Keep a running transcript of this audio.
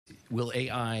will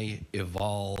AI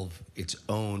evolve its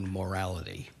own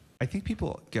morality? I think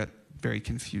people get very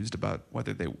confused about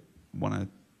whether they want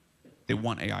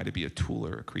AI to be a tool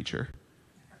or a creature.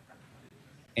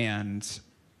 And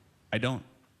I don't,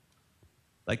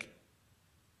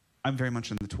 I'm very much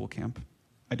in the tool camp.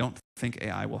 I don't think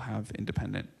AI will have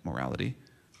independent morality.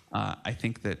 I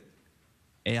think that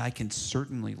AI can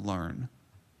certainly learn,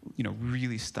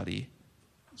 really study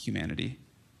humanity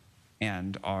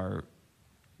and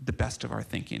the best of our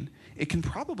thinking. It can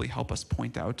probably help us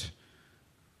point out,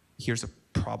 here's a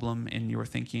problem in your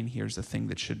thinking, here's a thing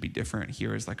that should be different,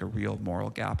 here is like a real moral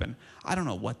gap. And I don't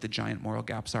know what the giant moral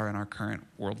gaps are in our current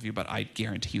worldview, but I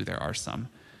guarantee you there are some.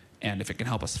 And if it can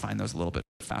help us find those a little bit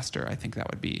faster, I think that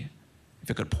would be,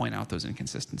 if it could point out those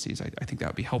inconsistencies, I think that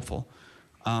would be helpful.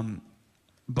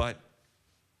 But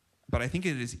I think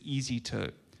it is easy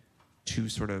to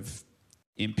sort of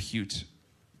impute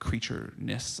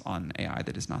creature-ness on AI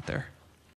that is not there.